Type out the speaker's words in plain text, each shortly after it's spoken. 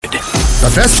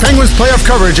The best Penguins playoff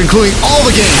coverage, including all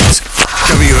the games.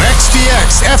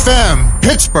 WXDX FM,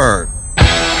 Pittsburgh.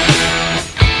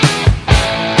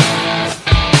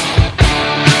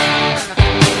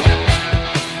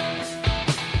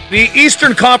 The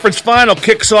Eastern Conference Final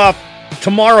kicks off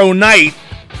tomorrow night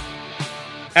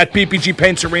at PPG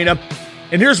Paints Arena.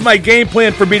 And here's my game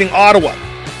plan for beating Ottawa.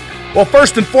 Well,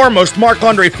 first and foremost,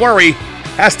 Marc-Andre Fleury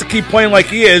has to keep playing like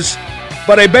he is,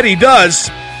 but I bet he does.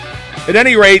 At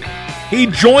any rate, he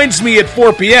joins me at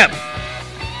 4 p.m.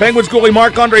 Penguins goalie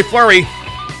Marc-Andre Fleury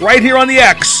right here on the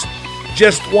X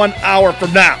just 1 hour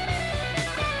from now.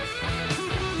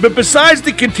 But besides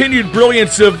the continued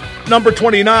brilliance of number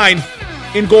 29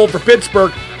 in goal for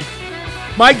Pittsburgh,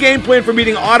 my game plan for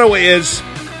beating Ottawa is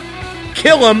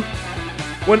kill him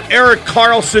when Erik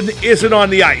Karlsson isn't on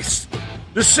the ice.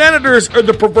 The Senators are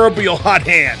the proverbial hot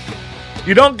hand.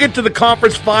 You don't get to the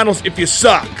conference finals if you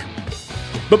suck.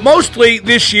 But mostly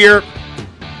this year,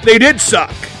 they did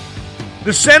suck.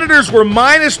 The Senators were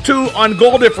 -2 on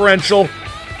goal differential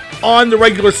on the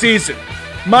regular season.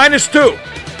 -2.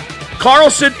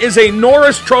 Karlsson is a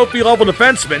Norris Trophy level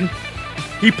defenseman.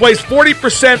 He plays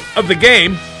 40% of the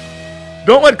game.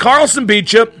 Don't let Karlsson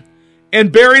beat you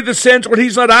and bury the Sens when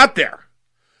he's not out there.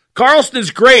 Karlsson is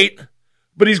great,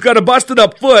 but he's got a busted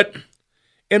up foot,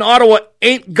 and Ottawa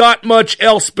ain't got much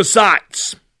else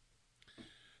besides.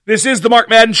 This is the Mark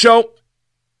Madden Show.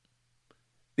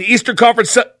 The Eastern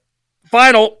Conference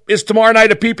Final is tomorrow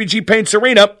night at PPG Paints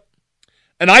Arena,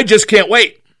 and I just can't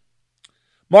wait.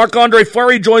 Marc-Andre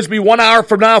Fleury joins me 1 hour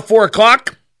from now, 4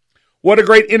 o'clock. What a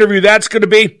great interview that's going to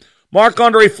be.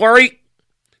 Marc-Andre Fleury,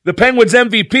 the Penguins'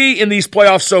 MVP in these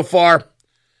playoffs so far.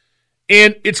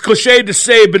 And it's cliche to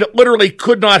say, but it literally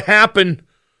could not happen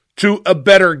to a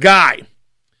better guy.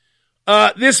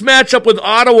 This matchup with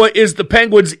Ottawa is the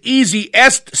Penguins'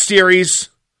 easiest series,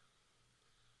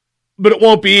 but it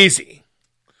won't be easy.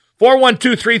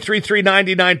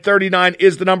 412-333-9939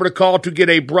 is the number to call to get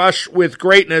a brush with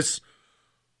greatness,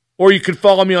 or you can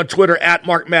follow me on Twitter at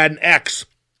MarkMaddenX.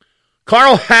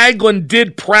 Carl Hagelin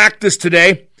did practice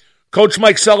today. Coach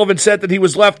Mike Sullivan said that he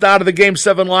was left out of the Game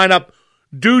 7 lineup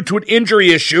due to an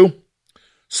injury issue.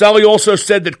 Sully also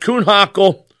said that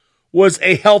Kuhnhackl was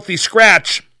a healthy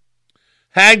scratch.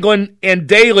 Hagelin and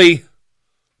Daly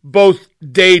both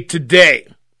day-to-day.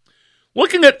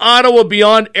 Looking at Ottawa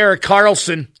beyond Erik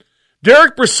Karlsson,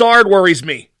 Derek Brassard worries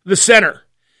me, the center.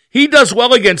 He does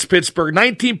well against Pittsburgh,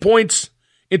 19 points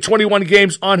in 21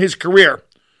 games on his career.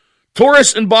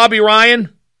 Torres and Bobby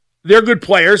Ryan, they're good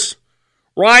players.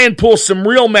 Ryan pulls some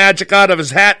real magic out of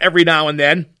his hat every now and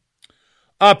then.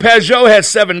 Pajot has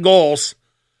 7 goals,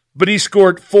 but he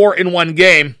scored 4 in one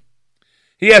game.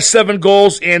 He has 7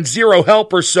 goals and 0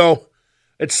 helpers, so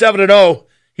at 7-0,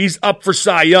 he's up for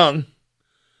Cy Young.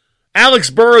 Alex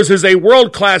Burrows is a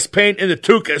world-class paint in the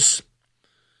Tukas.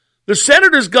 The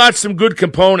Senators got some good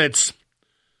components,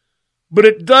 but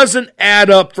it doesn't add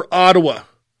up for Ottawa.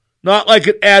 Not like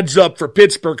it adds up for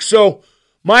Pittsburgh. So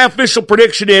my official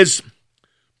prediction is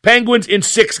Penguins in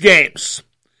 6 games.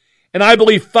 And I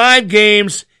believe 5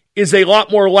 games is a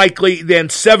lot more likely than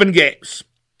 7 games.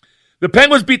 The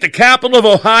Penguins beat the capital of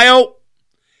Ohio,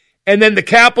 and then the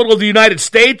capital of the United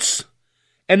States,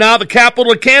 and now the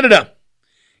capital of Canada.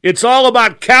 It's all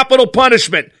about capital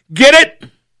punishment. Get it?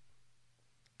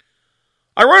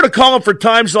 I wrote a column for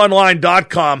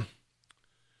TimesOnline.com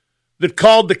that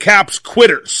called the Caps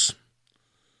quitters.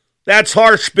 That's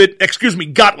harsh, but,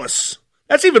 gutless.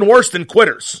 That's even worse than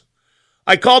quitters.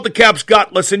 I called the Caps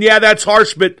gutless, and yeah, that's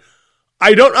harsh, but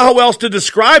I don't know how else to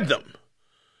describe them.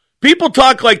 People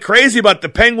talk like crazy about the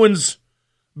Penguins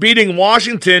beating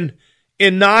Washington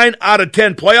in 9 out of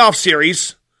 10 playoff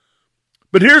series,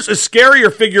 but here's a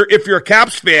scarier figure if you're a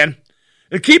Caps fan,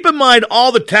 and keep in mind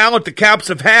all the talent the Caps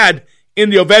have had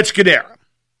in the Ovechkin era.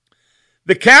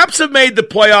 The Caps have made the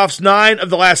playoffs 9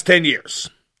 of the last 10 years.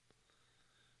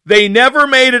 They never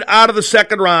made it out of the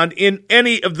second round in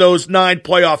any of those 9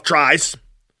 playoff tries.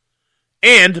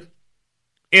 And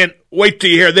wait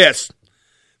till you hear this.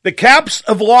 The Caps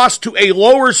have lost to a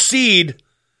lower seed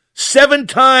 7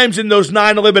 times in those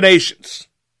 9 eliminations.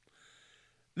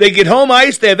 They get home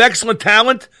ice. They have excellent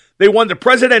talent. They won the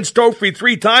President's Trophy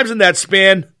 3 times in that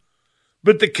span,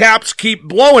 but the Caps keep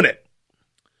blowing it.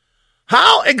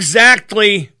 How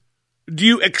exactly do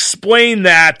you explain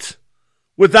that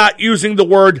without using the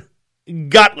word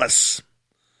gutless?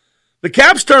 The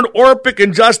Caps turned Orpik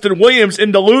and Justin Williams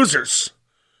into losers.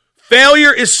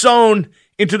 Failure is sewn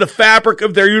into the fabric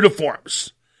of their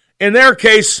uniforms. In their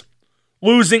case,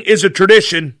 losing is a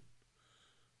tradition.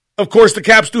 Of course, the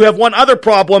Caps do have one other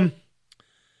problem,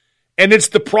 and it's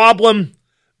the problem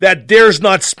that dares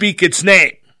not speak its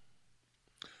name.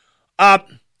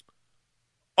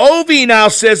 Ovi now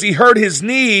says he hurt his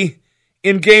knee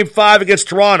in Game 5 against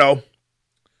Toronto,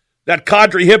 that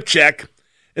Kadri hip check,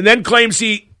 and then claims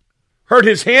he hurt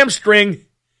his hamstring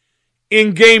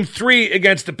in Game 3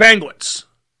 against the Penguins.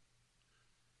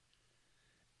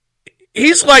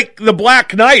 He's like the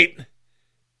Black Knight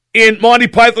in Monty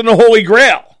Python and the Holy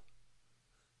Grail.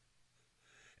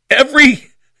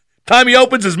 Every time he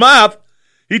opens his mouth,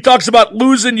 he talks about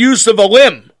losing use of a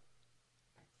limb.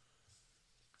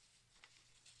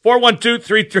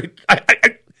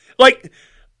 412-33.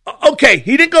 Okay,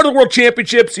 he didn't go to the World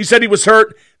Championships. He said he was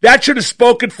hurt. That should have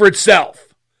spoken for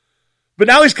itself. But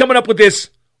now he's coming up with this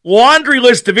laundry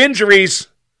list of injuries.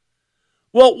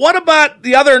 Well, what about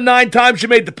the other 9 times you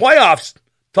made the playoffs,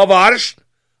 Tavares?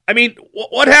 I mean,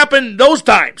 what happened those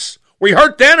times? Were you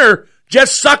hurt then or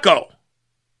just sucko?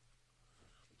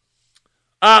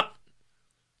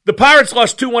 The Pirates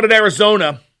lost 2-1 at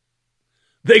Arizona.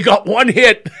 They got one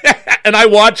hit, and I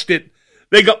watched it.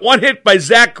 They got one hit by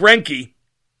Zach Greinke.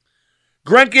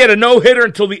 Greinke had a no-hitter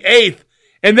until the 8th,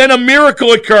 and then a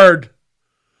miracle occurred.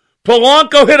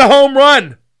 Polanco hit a home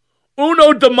run.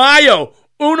 Uno de Mayo.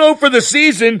 Uno for the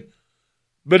season,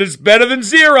 but it's better than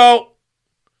 0.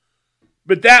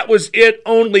 But that was it,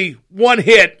 only one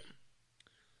hit,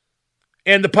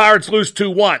 and the Pirates lose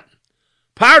 2-1.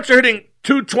 Pirates are hitting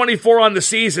 .224 on the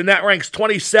season. That ranks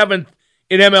 27th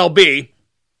in MLB.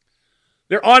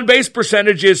 Their on-base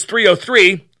percentage is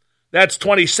 .303. That's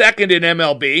 22nd in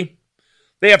MLB.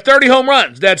 They have 30 home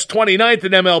runs. That's 29th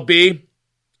in MLB.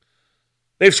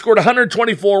 They've scored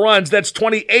 124 runs. That's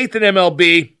 28th in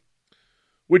MLB,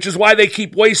 which is why they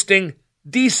keep wasting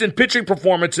decent pitching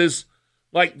performances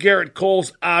like Garrett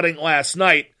Cole's outing last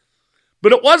night.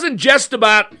 But it wasn't just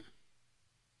about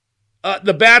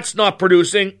the bats not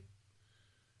producing.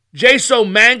 Jaso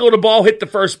mangled a ball, hit the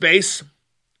first base.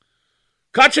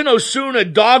 Kachin Osuna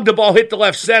dogged a ball, hit the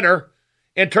left center,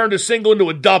 and turned a single into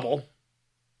a double.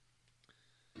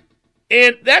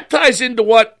 And that ties into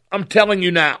what I'm telling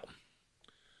you now.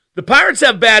 The Pirates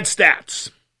have bad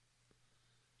stats.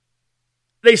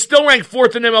 They still rank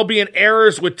 4th in MLB in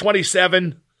errors with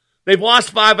 27. They've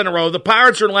lost 5 in a row. The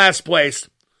Pirates are in last place.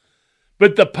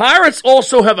 But the Pirates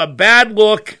also have a bad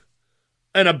look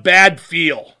and a bad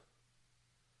feel.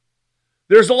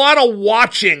 There's a lot of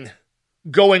watching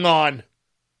going on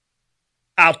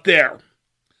out there.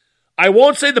 I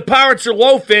won't say the Pirates are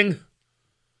loafing,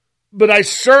 but I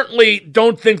certainly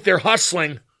don't think they're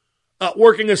hustling,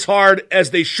 working as hard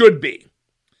as they should be.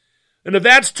 And if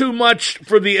that's too much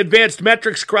for the advanced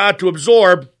metrics crowd to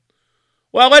absorb,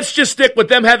 well, let's just stick with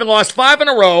them having lost 5 in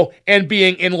a row and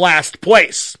being in last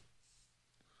place.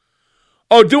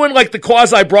 Oh, doing like the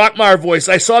quasi-Brockmeyer voice.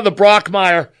 I saw the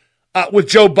Brockmeyer with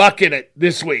Joe Buck in it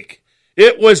this week.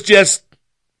 It was just,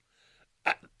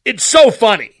 it's so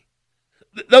funny.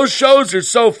 Those shows are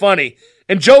so funny.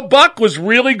 And Joe Buck was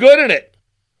really good in it.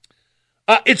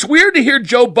 It's weird to hear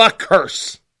Joe Buck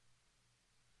curse.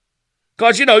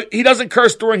 Because, he doesn't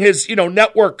curse during his,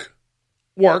 network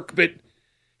work, but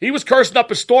he was cursing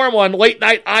up a storm on late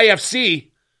night IFC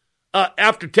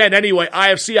after 10. Anyway,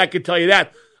 IFC, I can tell you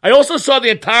that. I also saw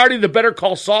the entirety of the Better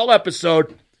Call Saul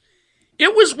episode.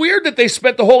 It was weird that they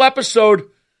spent the whole episode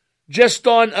just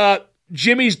on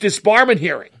Jimmy's disbarment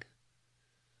hearing.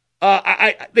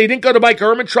 They didn't go to Mike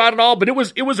Ehrmantraut at all, but it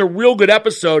was a real good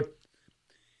episode.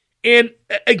 And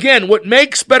again, what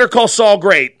makes Better Call Saul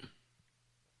great,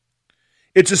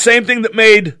 it's the same thing that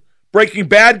made Breaking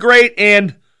Bad great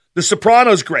and The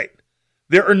Sopranos great.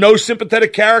 There are no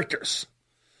sympathetic characters.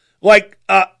 Like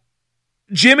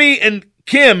Jimmy and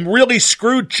Kim really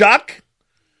screwed Chuck,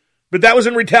 but that was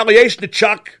in retaliation to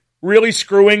Chuck really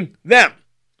screwing them.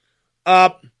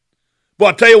 Well,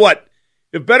 I'll tell you what,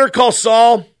 if Better Call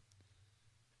Saul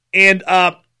and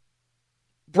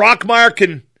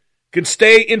Brockmeyer can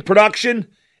stay in production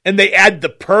and they add the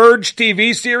Purge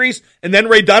TV series and then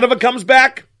Ray Donovan comes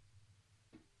back,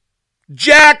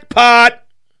 jackpot.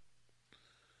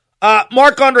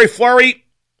 Marc-Andre Fleury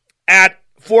at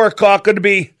 4 o'clock. Going to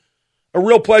be a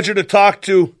real pleasure to talk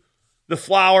to the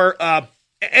Flower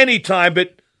anytime,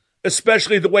 but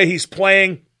especially the way he's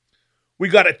playing. We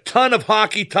got a ton of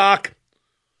hockey talk.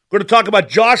 We're going to talk about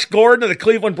Josh Gordon of the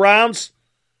Cleveland Browns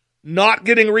not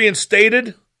getting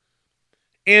reinstated.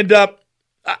 And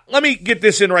let me get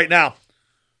this in right now.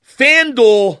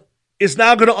 FanDuel is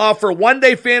now going to offer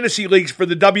one-day fantasy leagues for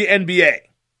the WNBA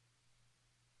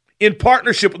in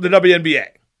partnership with the WNBA.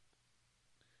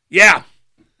 Yeah,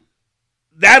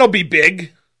 that'll be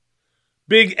big.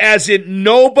 Big as in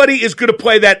nobody is going to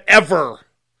play that ever.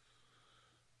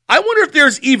 I wonder if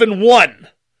there's even one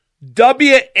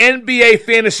WNBA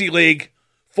Fantasy League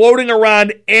floating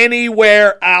around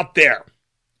anywhere out there?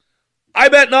 I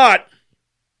bet not.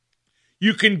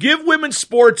 You can give women's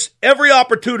sports every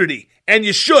opportunity, and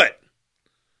you should.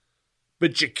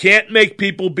 But you can't make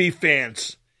people be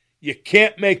fans. You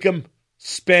can't make them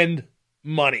spend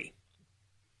money.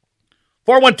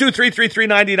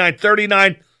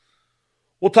 412-333-9939.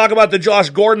 We'll talk about the Josh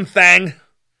Gordon thing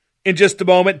in just a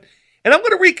moment. And I'm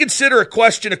going to reconsider a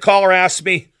question a caller asked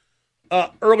me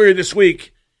earlier this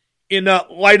week in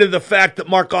light of the fact that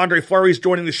Marc-Andre Fleury is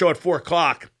joining the show at 4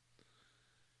 o'clock.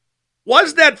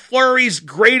 Was that Fleury's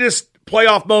greatest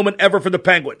playoff moment ever for the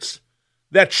Penguins?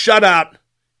 That shutout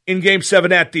in Game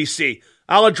 7 at D.C.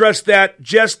 I'll address that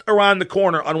just around the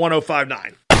corner on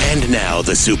 105.9. And now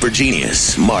the super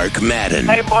genius, Mark Madden.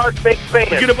 Hey, Mark, big fan.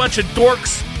 Get a bunch of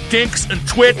dorks, dinks, and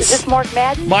twits. Is this Mark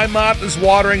Madden? My mouth is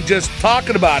watering just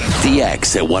talking about it. The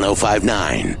X at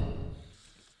 105.9.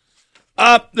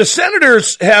 The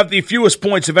Senators have the fewest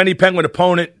points of any Penguin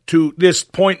opponent to this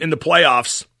point in the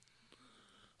playoffs.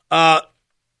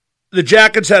 The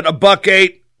Jackets had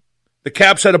 $1.08. The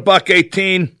Caps had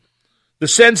 $1.18. The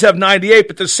Sens have 98,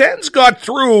 but the Sens got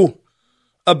through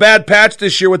a bad patch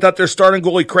this year without their starting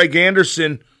goalie, Craig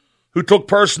Anderson, who took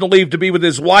personal leave to be with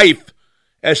his wife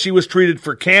as she was treated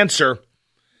for cancer.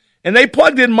 And they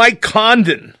plugged in Mike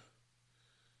Condon.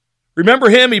 Remember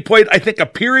him? He played, I think, a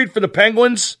period for the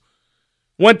Penguins.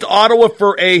 Went to Ottawa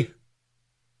for a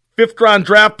 5th-round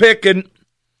draft pick and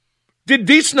did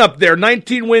decent up there.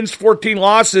 19 wins, 14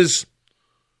 losses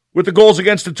with the goals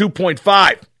against the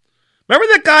 2.5.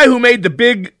 Remember that guy who made the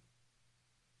big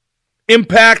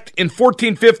impact in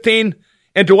 14-15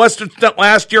 and to Western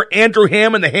last year, Andrew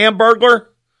Hammond, the Hamburglar?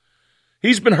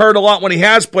 He's been hurt a lot when he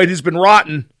has played. He's been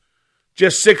rotten.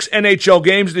 Just 6 NHL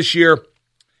games this year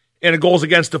and a goals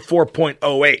against a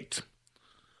 4.08.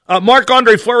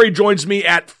 Marc-Andre Fleury joins me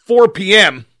at 4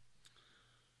 p.m.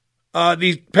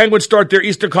 The Penguins start their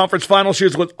Eastern Conference Final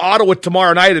Series with Ottawa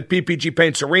tomorrow night at PPG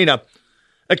Paints Arena.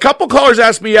 A couple callers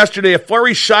asked me yesterday if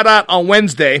Fleury's shutout on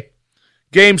Wednesday,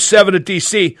 Game 7 at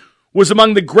D.C., was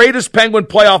among the greatest Penguin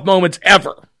playoff moments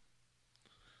ever.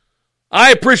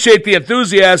 I appreciate the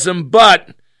enthusiasm,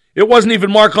 but it wasn't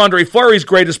even Marc-Andre Fleury's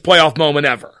greatest playoff moment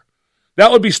ever.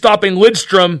 That would be stopping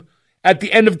Lidstrom at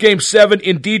the end of Game 7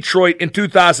 in Detroit in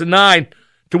 2009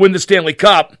 to win the Stanley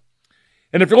Cup.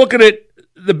 And if you're looking at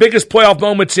the biggest playoff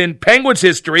moments in Penguins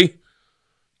history,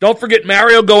 don't forget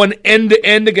Mario going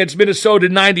end-to-end against Minnesota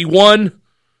in 91.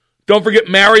 Don't forget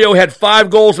Mario had 5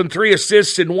 goals and 3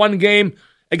 assists in one game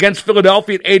against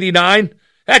Philadelphia in 89.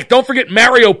 Heck, don't forget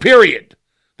Mario, period.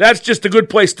 That's just a good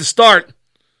place to start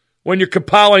when you're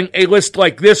compiling a list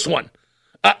like this one.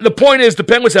 The point is the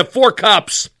Penguins have 4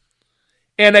 cups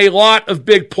and a lot of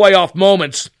big playoff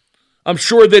moments. I'm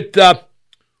sure that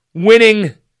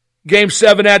winning Game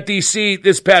 7 at D.C.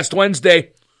 this past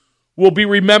Wednesday will be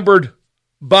remembered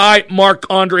by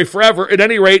Marc-Andre forever. At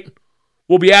any rate,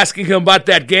 we'll be asking him about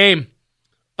that game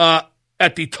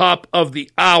at the top of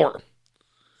the hour.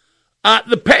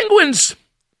 The Penguins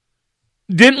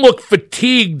didn't look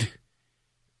fatigued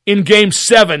in Game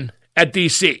 7 at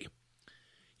D.C.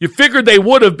 You figured they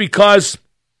would have because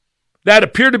that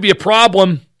appeared to be a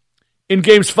problem in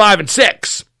Games 5 and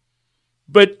 6.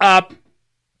 But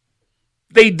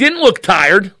they didn't look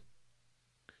tired,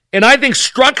 and I think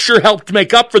structure helped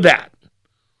make up for that.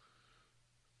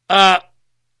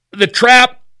 The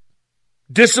trap,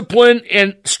 discipline,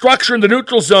 and structure in the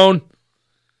neutral zone,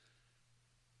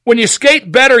 when you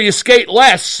skate better, you skate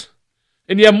less,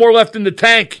 and you have more left in the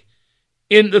tank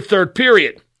in the third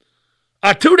period.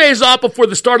 2 days off before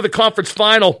the start of the conference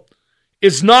final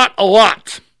is not a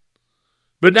lot.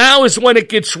 But now is when it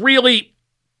gets really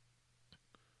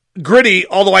gritty,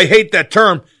 although I hate that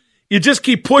term. You just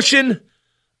keep pushing,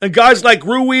 and guys like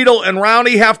Ruhwedel and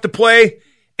Rowney have to play,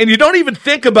 and you don't even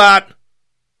think about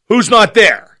who's not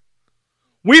there.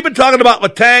 We've been talking about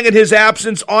Letang and his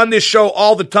absence on this show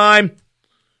all the time.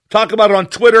 Talk about it on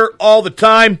Twitter all the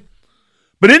time.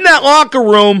 But in that locker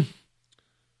room,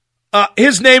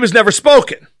 his name is never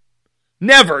spoken.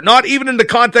 Never. Not even in the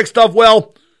context of,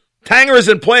 well, Tanger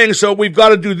isn't playing, so we've got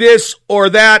to do this or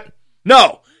that.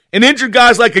 No. An injured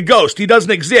guy's like a ghost. He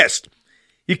doesn't exist.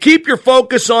 You keep your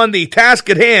focus on the task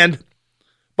at hand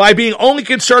by being only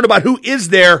concerned about who is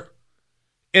there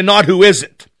and not who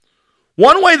isn't.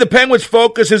 One way the Penguins'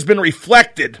 focus has been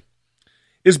reflected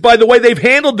is by the way they've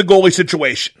handled the goalie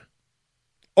situation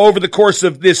over the course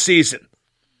of this season.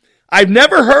 I've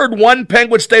never heard one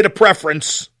Penguin state a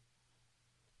preference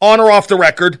on or off the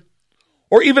record,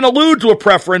 or even allude to a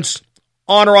preference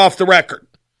on or off the record.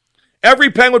 Every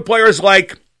Penguin player is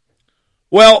like,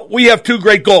 well, we have two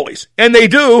great goalies. And they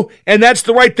do, and that's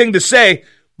the right thing to say.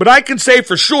 But I can say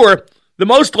for sure that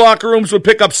most locker rooms would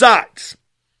pick up sides.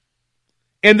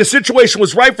 And the situation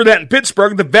was right for that in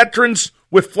Pittsburgh. The veterans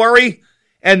with Fleury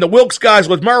and the Wilkes guys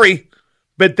with Murray.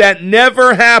 But that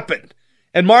never happened.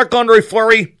 And Marc-Andre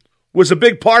Fleury was a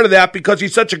big part of that because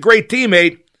he's such a great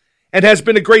teammate and has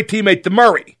been a great teammate to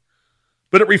Murray.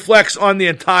 But it reflects on the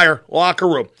entire locker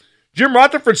room. Jim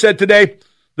Rutherford said today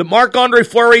that Marc-Andre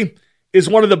Fleury is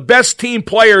one of the best team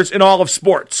players in all of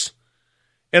sports.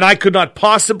 And I could not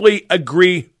possibly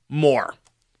agree more.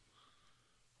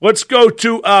 Let's go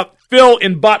to Phil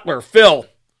in Butler. Phil,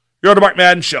 you're on the Mark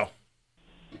Madden Show.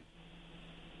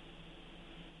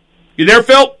 You there,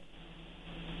 Phil?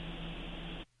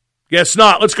 Guess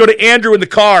not. Let's go to Andrew in the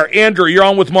car. Andrew, you're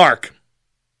on with Mark.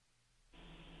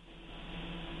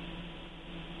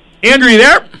 Andrew, you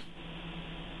there?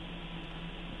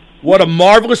 What a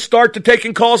marvelous start to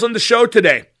taking calls on the show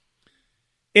today.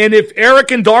 And if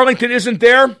Eric in Darlington isn't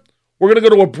there, we're going to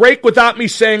go to a break without me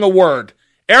saying a word.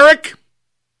 Eric,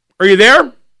 are you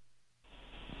there?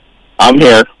 I'm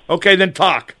here. Okay, then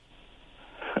talk.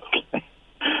 Okay.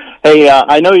 Hey,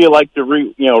 I know you like to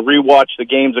rewatch the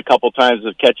games a couple times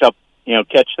to catch up,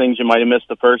 catch things you might have missed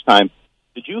the first time.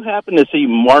 Did you happen to see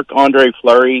Marc-Andre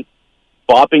Fleury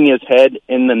bopping his head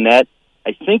in the net?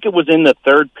 I think it was in the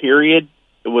third period.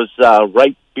 It was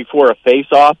right before a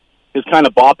face-off. He was kind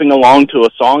of bopping along to a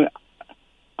song.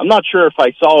 I'm not sure if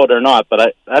I saw it or not,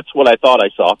 but that's what I thought I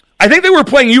saw. I think they were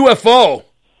playing UFO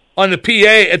on the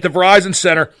PA at the Verizon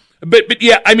Center. But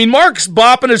yeah, I mean, Mark's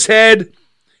bopping his head.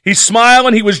 He's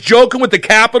smiling. He was joking with the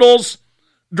Capitals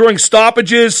during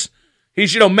stoppages.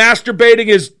 He's, masturbating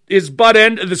his butt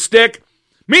end of the stick.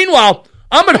 Meanwhile,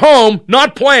 I'm at home,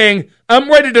 not playing.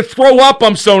 I'm ready to throw up.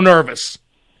 I'm so nervous.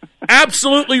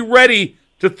 Absolutely ready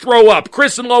to throw up.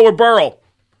 Chris in Lower Borough,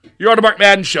 you're on the Mark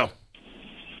Madden Show.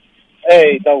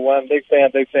 Hey, I'm big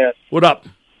fan. What up?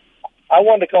 I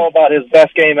wanted to call about his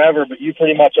best game ever, but you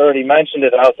pretty much already mentioned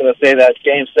it. I was going to say that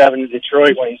Game 7 in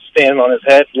Detroit when he's standing on his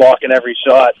head, blocking every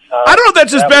shot. I don't know if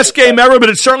that's his best game ever, but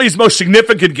it's certainly his most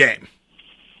significant game.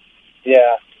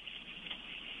 Yeah.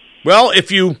 Well,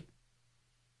 if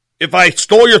I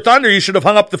stole your thunder, you should have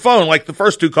hung up the phone like the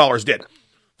first two callers did.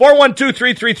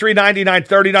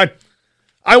 412-333-9939.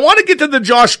 I want to get to the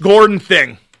Josh Gordon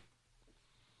thing.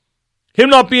 Him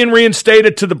not being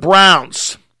reinstated to the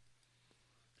Browns.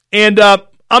 And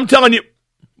I'm telling you,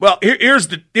 well, here's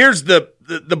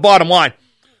the bottom line.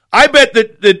 I bet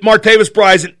that Martavis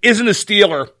Bryson isn't a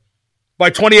Steeler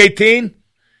by 2018,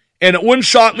 and it wouldn't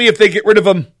shock me if they get rid of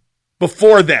him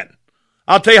before then.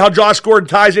 I'll tell you how Josh Gordon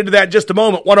ties into that in just a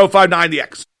moment. 105.9 The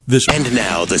X. And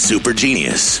now the super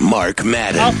genius, Mark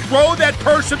Madden. I'll throw that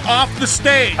person off the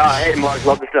stage. Hey, Mark,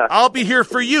 love the stuff. I'll be here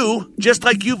for you, just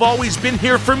like you've always been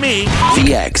here for me.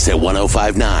 The X at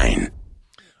 105.9.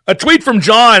 A tweet from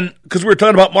John, because we were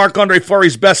talking about Marc-Andre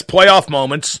Fleury's best playoff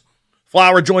moments.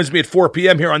 Flower joins me at 4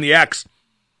 p.m. here on the X.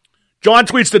 John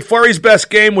tweets that Fleury's best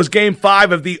game was Game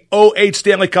 5 of the 2008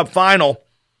 Stanley Cup Final.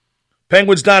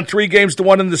 Penguins down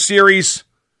 3-1 in the series.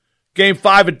 Game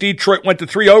 5 at Detroit went to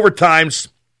 3 overtimes.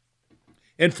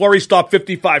 And Fleury stopped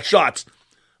 55 shots.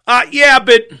 Yeah,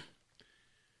 but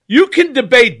you can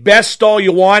debate best all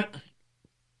you want.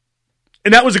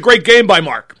 And that was a great game by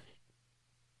Mark.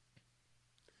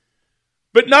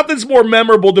 But nothing's more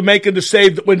memorable than making the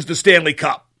save that wins the Stanley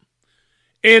Cup.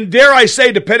 And dare I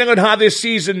say, depending on how this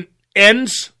season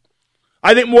ends,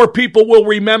 I think more people will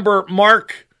remember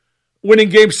Mark winning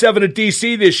Game 7 at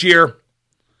D.C. this year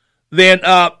than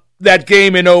that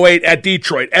game in 2008 at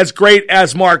Detroit, as great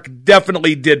as Mark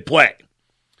definitely did play.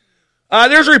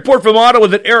 There's a report from Ottawa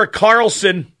that Erik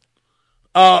Karlsson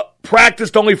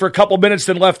practiced only for a couple minutes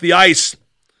then left the ice,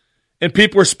 and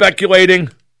people are speculating,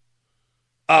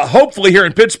 hopefully here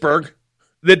in Pittsburgh,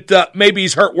 that maybe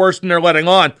he's hurt worse than they're letting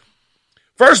on.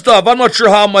 First off, I'm not sure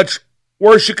how much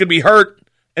worse you can be hurt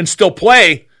and still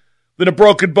play than a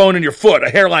broken bone in your foot,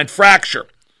 a hairline fracture.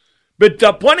 But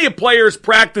plenty of players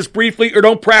practice briefly or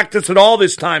don't practice at all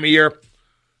this time of year,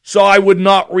 so I would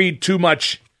not read too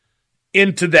much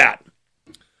into that.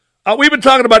 We've been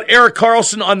talking about Erik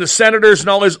Karlsson on the Senators and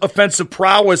all his offensive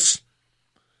prowess,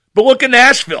 but look at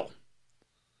Nashville.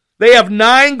 They have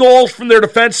 9 goals from their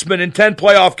defensemen in 10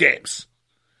 playoff games.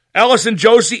 Ellis and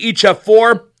Josie each have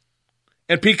 4,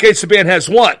 and PK Subban has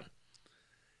 1.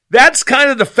 That's kind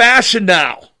of the fashion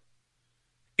now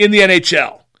in the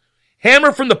NHL.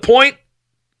 Hammer from the point,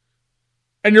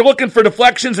 and you're looking for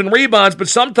deflections and rebounds, but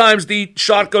sometimes the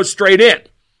shot goes straight in.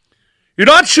 You're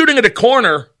not shooting at a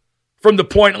corner from the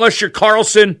point unless you're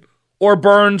Karlsson or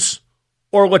Burns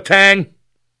or Letang.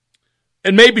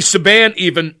 and maybe Saban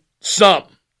even some.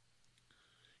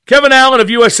 Kevin Allen of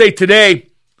USA Today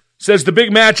says the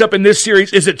big matchup in this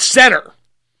series is at center,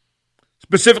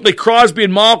 specifically Crosby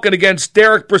and Malkin against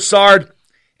Derek Brassard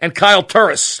and Kyle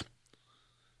Turris.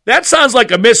 That sounds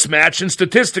like a mismatch, and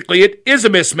statistically it is a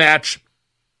mismatch,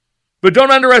 but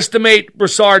don't underestimate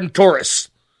Brassard and Turris.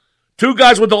 Two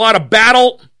guys with a lot of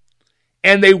battle,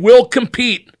 and they will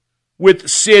compete with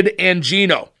Sid and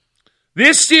Gino.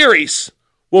 This series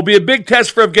will be a big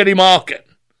test for Evgeny Malkin.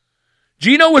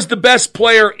 Gino was the best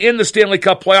player in the Stanley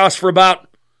Cup playoffs for about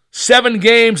 7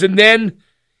 games, and then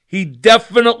he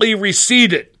definitely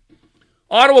receded.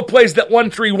 Ottawa plays that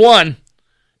 1-3-1,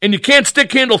 and you can't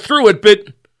stick handle through it, but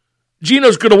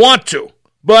Gino's going to want to.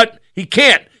 But he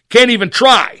can't even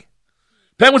try.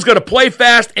 Penguins got to play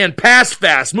fast and pass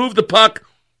fast, move the puck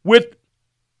with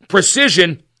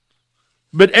precision,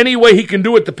 but any way he can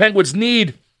do it, the Penguins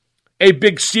need a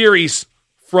big series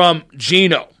from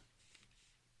Gino.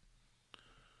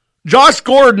 Josh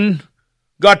Gordon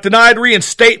got denied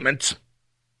reinstatement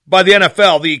by the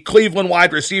NFL, the Cleveland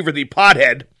wide receiver, the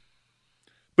pothead.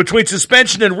 Between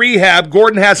suspension and rehab,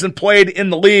 Gordon hasn't played in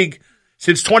the league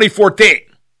since 2014.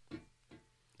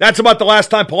 That's about the last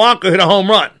time Polanco hit a home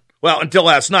run. Well, until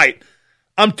last night.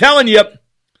 I'm telling you,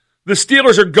 the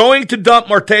Steelers are going to dump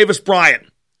Martavis Bryant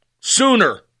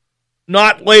sooner,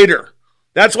 not later.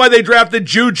 That's why they drafted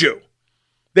Juju.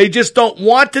 They just don't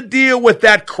want to deal with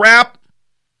that crap.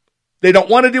 They don't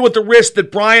want to deal with the risk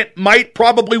that Bryant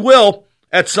probably will,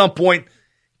 at some point,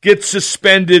 get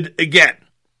suspended again.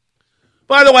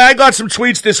 By the way, I got some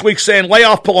tweets this week saying, lay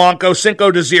off Polanco, Cinco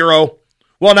de Zero.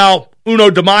 Well, now, Uno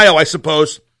de Mayo, I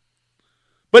suppose.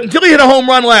 But until he hit a home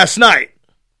run last night,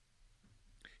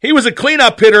 he was a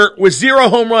cleanup hitter with 0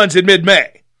 home runs in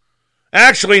mid-May.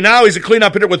 Actually, now he's a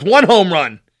cleanup hitter with 1 home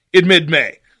run in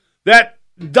mid-May. That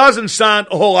doesn't sound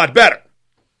a whole lot better.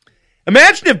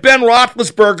 Imagine if Ben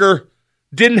Roethlisberger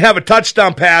didn't have a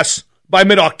touchdown pass by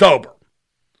mid-October.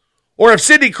 Or if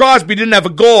Sidney Crosby didn't have a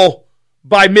goal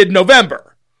by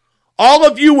mid-November. All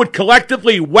of you would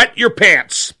collectively wet your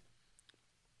pants.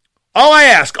 All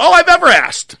I've ever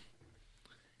asked,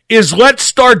 is let's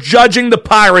start judging the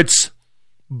Pirates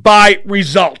by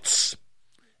results.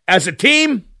 As a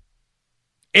team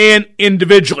and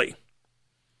individually.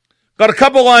 Got a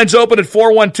couple lines open at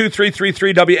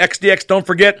 412-333-WXDX. Don't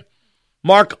forget,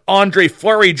 Marc-Andre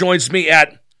Fleury joins me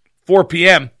at 4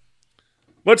 p.m.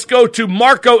 Let's go to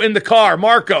Marco in the car.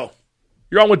 Marco,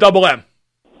 you're on with Double M.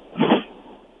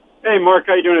 Hey, Mark,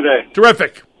 how you doing today?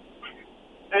 Terrific.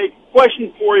 Hey,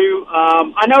 question for you.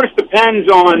 I noticed the Pens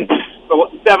on the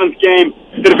 7th game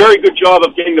did a very good job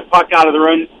of getting the puck out of their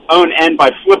own end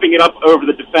by flipping it up over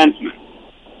the defenseman.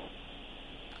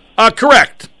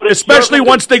 Correct, especially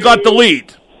once they got the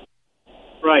lead.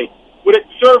 Right. Would it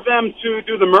serve them to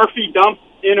do the Murphy dump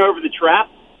in over the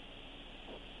trap?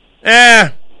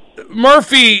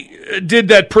 Murphy did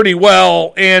that pretty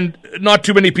well, and not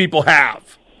too many people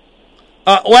have.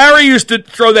 Larry used to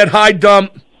throw that high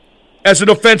dump as an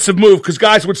offensive move because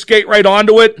guys would skate right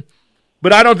onto it,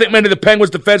 but I don't think many of the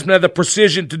Penguins defensemen have the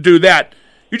precision to do that.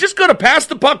 You just got to pass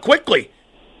the puck quickly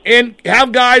and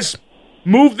have guys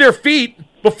move their feet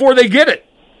before they get it.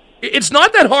 It's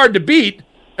not that hard to beat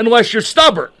unless you're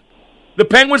stubborn. The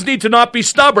Penguins need to not be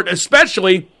stubborn,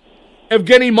 especially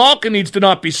Evgeny Malkin needs to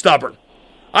not be stubborn.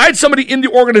 I had somebody in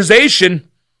the organization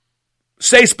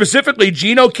say specifically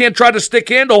Gino can't try to stick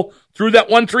handle through that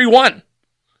 1-3-1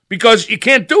 because you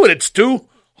can't do it. It's too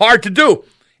hard to do.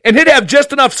 And he'd have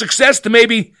just enough success to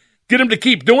maybe get him to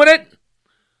keep doing it,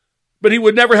 but he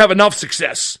would never have enough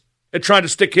success at trying to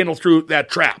stick handle through that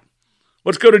trap.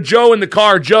 Let's go to Joe in the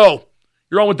car. Joe,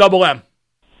 you're on with Double M.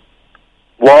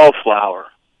 Wallflower.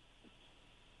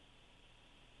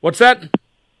 What's that?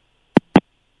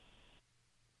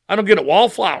 I don't get it.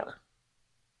 Wallflower.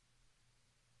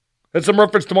 That's some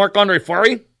reference to Marc-Andre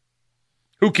Fleury?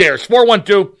 Who cares?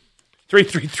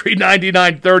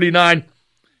 412-333-9939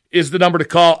 is the number to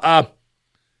call.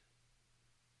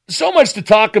 So much to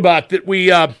talk about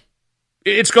that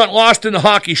it's gotten lost in the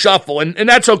hockey shuffle, and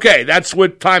that's okay. That's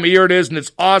what time of year it is, and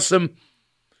it's awesome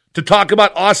to talk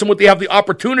about. Awesome what they have the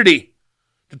opportunity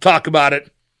to talk about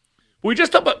it. We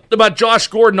just talked about Josh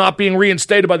Gordon not being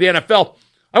reinstated by the NFL.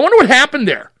 I wonder what happened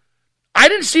there. I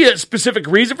didn't see a specific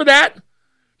reason for that.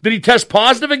 Did he test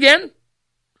positive again?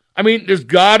 I mean, there's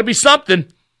got to be something.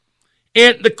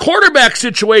 And the quarterback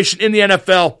situation in the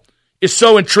NFL is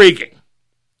so intriguing.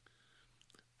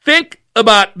 Think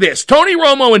about this. Tony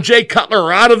Romo and Jay Cutler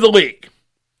are out of the league.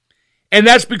 And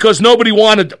that's because nobody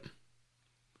wanted them.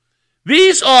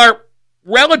 These are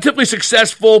relatively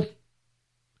successful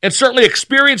and certainly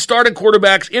experienced starting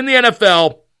quarterbacks in the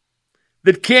NFL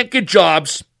that can't get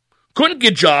jobs, couldn't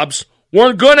get jobs,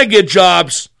 weren't going to get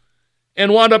jobs,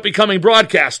 and wound up becoming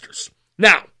broadcasters.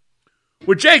 Now,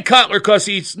 with Jay Cutler, because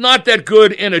he's not that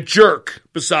good and a jerk,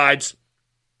 besides,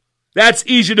 that's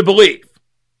easy to believe.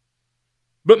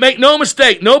 But make no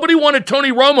mistake, nobody wanted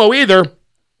Tony Romo either,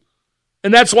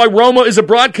 and that's why Romo is a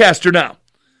broadcaster now.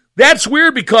 That's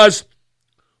weird because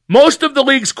most of the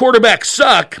league's quarterbacks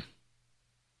suck,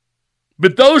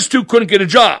 but those two couldn't get a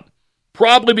job,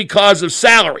 probably because of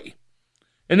salary.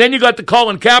 And then you got the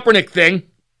Colin Kaepernick thing,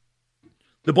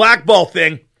 the blackball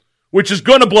thing, which is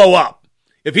going to blow up.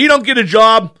 If he don't get a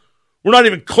job, we're not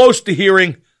even close to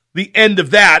hearing the end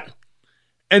of that.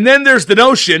 And then there's the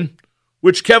notion,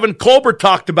 which Kevin Colbert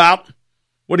talked about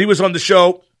when he was on the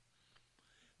show,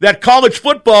 that college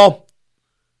football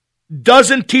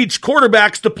doesn't teach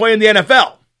quarterbacks to play in the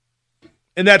NFL.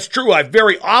 And that's true. I've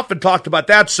very often talked about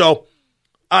that. So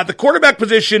the quarterback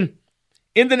position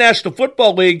in the National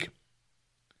Football League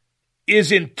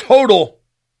is in total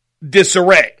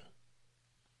disarray.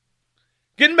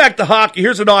 Getting back to hockey,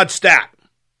 here's an odd stat.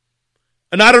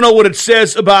 And I don't know what it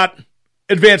says about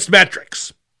advanced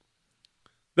metrics.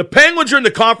 The Penguins are in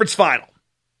the conference final,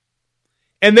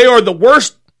 and they are the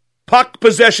worst puck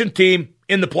possession team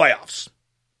in the playoffs.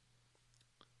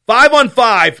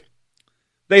 5-on-5,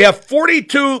 they have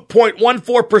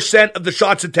 42.14% of the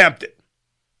shots attempted.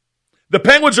 The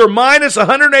Penguins are minus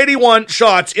 181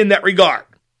 shots in that regard.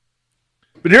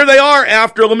 But here they are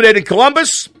after eliminating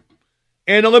Columbus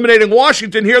and eliminating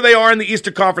Washington. Here they are in the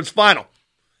Eastern Conference Final.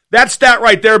 That stat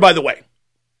right there, by the way,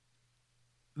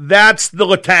 that's the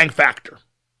Letang factor.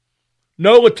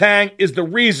 No Letang is the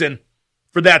reason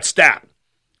for that stat.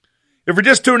 If you're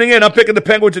just tuning in, I'm picking the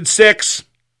Penguins at 6.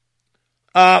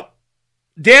 Dan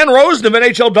Rosen of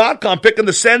NHL.com picking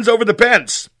the Sens over the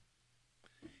Pens.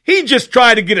 He just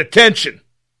trying to get attention.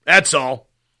 That's all.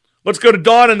 Let's go to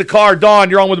Don in the car. Don,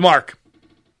 you're on with Mark.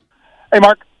 Hey,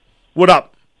 Mark. What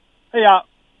up? Hey,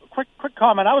 quick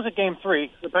comment. I was at Game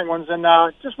 3, the Penguins, and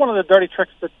just one of the dirty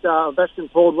tricks that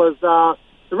Ovechkin pulled was the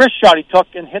wrist shot he took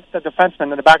and hit the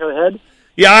defenseman in the back of the head.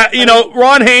 Yeah,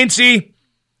 Ron Hainsey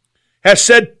has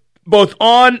said both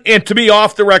on and to me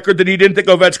off the record that he didn't think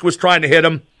Ovechkin was trying to hit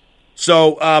him.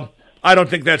 So I don't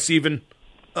think that's even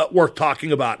worth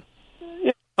talking about.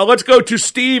 Yeah. Let's go to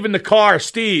Steve in the car.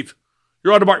 Steve,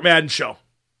 you're on the Mark Madden Show.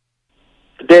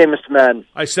 Good day, Mr. Madden.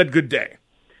 I said good day.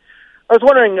 I was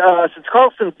wondering, since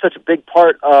Carlson's such a big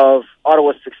part of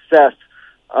Ottawa's success,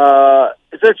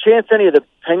 is there a chance any of the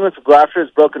Penguins will go after his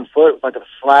broken foot, like a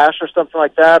slash or something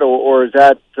like that, or is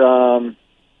that,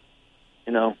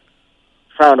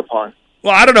 frowned upon?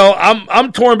 Well, I don't know.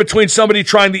 I'm torn between somebody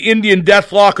trying the Indian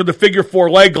death lock or the figure 4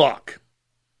 leg lock.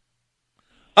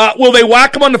 Will they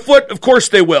whack him on the foot? Of course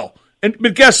they will.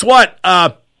 But guess what,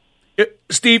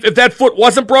 Steve? If that foot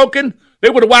wasn't broken, they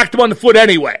would have whacked him on the foot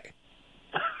anyway.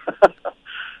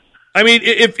 I mean,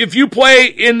 if you play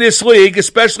in this league,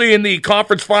 especially in the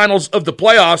conference finals of the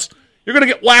playoffs, you're going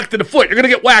to get whacked in the foot. You're going to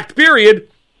get whacked, period.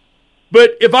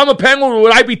 But if I'm a Penguin,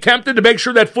 would I be tempted to make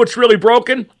sure that foot's really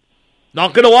broken?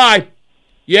 Not going to lie.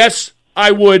 Yes,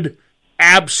 I would.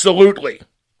 Absolutely.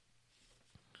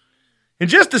 In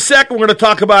just a second, we're going to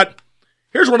talk about,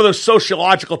 here's one of those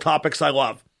sociological topics I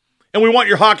love. And we want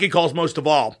your hockey calls most of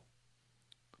all.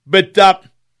 But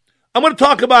I'm going to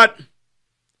talk about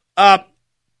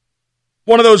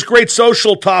one of those great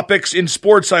social topics in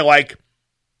sports I like.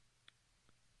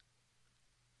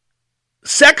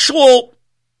 Sexual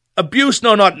abuse.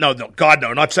 No, God,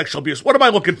 no, not sexual abuse. What am I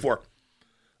looking for?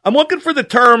 I'm looking for the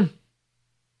term.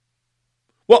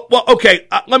 Well, okay,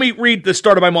 let me read the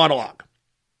start of my monologue.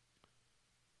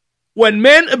 When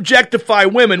men objectify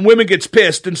women, women gets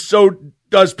pissed, and so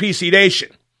does PC Nation.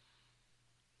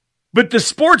 But the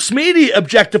sports media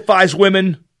objectifies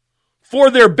women for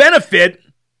their benefit,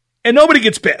 and nobody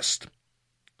gets pissed.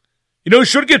 You know who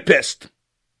should get pissed?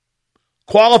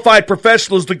 Qualified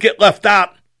professionals that get left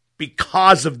out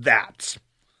because of that.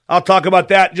 I'll talk about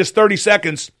that in just 30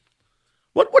 seconds.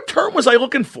 What term was I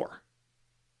looking for?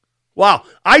 Wow,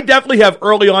 I definitely have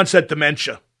early onset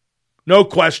dementia. No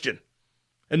question.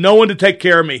 And no one to take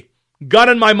care of me. Gun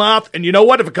in my mouth, and you know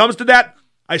what? If it comes to that,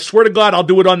 I swear to God, I'll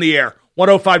do it on the air.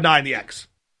 105.9 The X.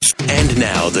 And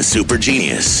now the super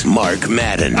genius, Mark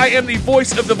Madden. I am the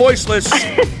voice of the voiceless.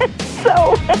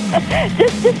 So,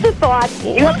 just a thought.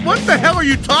 What the hell are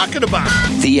you talking about?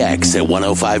 The X at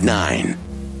 105.9.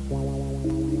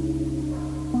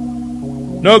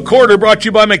 No Quarter brought to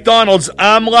you by McDonald's.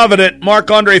 I'm loving it.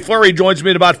 Marc-Andre Fleury joins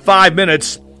me in about 5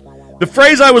 minutes. The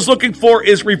phrase I was looking for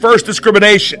is reverse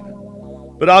discrimination.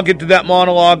 but I'll get to that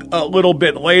monologue a little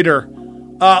bit later.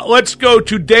 Let's go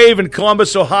to Dave in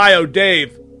Columbus, Ohio.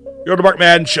 Dave, you're on the Mark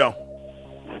Madden Show.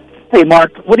 Hey,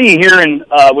 Mark, what are you hearing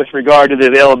with regard to the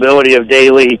availability of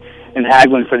Daly and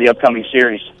Hagelin for the upcoming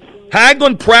series?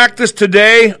 Hagelin practiced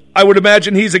today. I would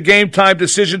imagine he's a game-time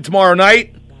decision tomorrow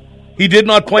night. He did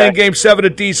not play in Game 7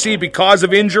 at D.C. because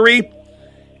of injury.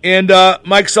 And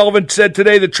Mike Sullivan said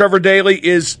today that Trevor Daly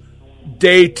is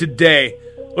day-to-day.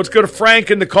 Let's go to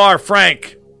Frank in the car.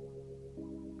 Frank,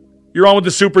 you're on with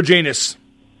the Super Genius.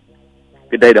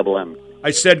 Good day, Double M.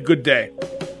 I said good day.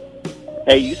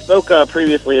 Hey, you spoke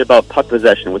previously about puck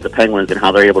possession with the Penguins and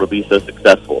how they're able to be so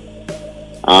successful.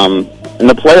 In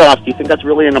the playoffs, do you think that's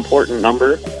really an important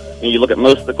number? You look at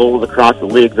most of the goals across the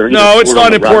league. No, it's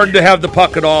not important to have the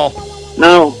puck at all.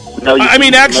 No. I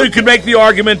mean, actually, you could make the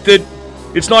argument that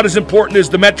it's not as important as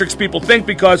the metrics people think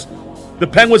because the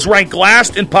Penguins rank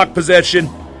last in puck possession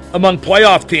among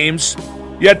playoff teams,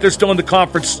 yet they're still in the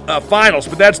conference finals.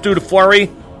 But that's due to Fleury,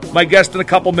 my guest in a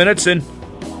couple minutes, and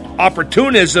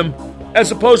opportunism,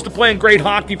 as opposed to playing great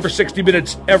hockey for 60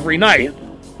 minutes every night,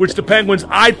 which the Penguins,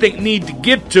 I think, need to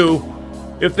get to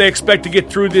if they expect to get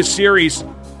through this series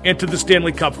into the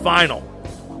Stanley Cup final.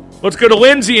 Let's go to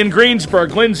Lindsay in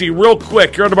Greensburg. Lindsay, real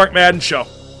quick, you're on the Mark Madden Show.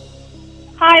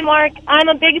 Hi, Mark. I'm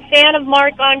a big fan of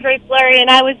Marc-Andre Fleury, and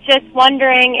I was just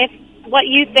wondering what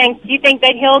you think. Do you think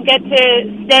that he'll get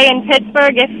to stay in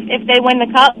Pittsburgh if they win the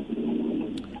Cup?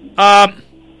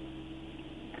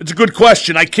 It's a good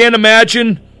question. I can't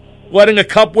imagine letting a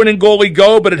Cup-winning goalie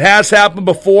go, but it has happened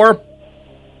before.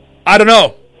 I don't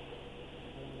know.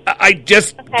 I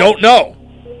just don't know.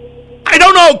 I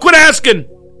don't know. Quit asking.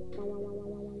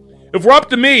 If we're up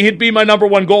to me, he'd be my number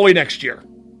one goalie next year.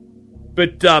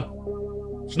 But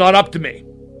it's not up to me.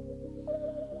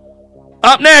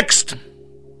 Up next,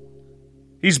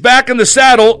 he's back in the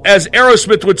saddle, as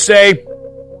Aerosmith would say,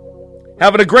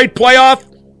 having a great playoff,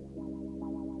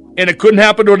 and it couldn't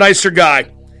happen to a nicer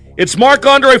guy. It's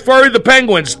Marc-Andre Fleury, the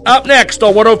Penguins, up next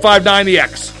on 105.9 The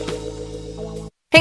X.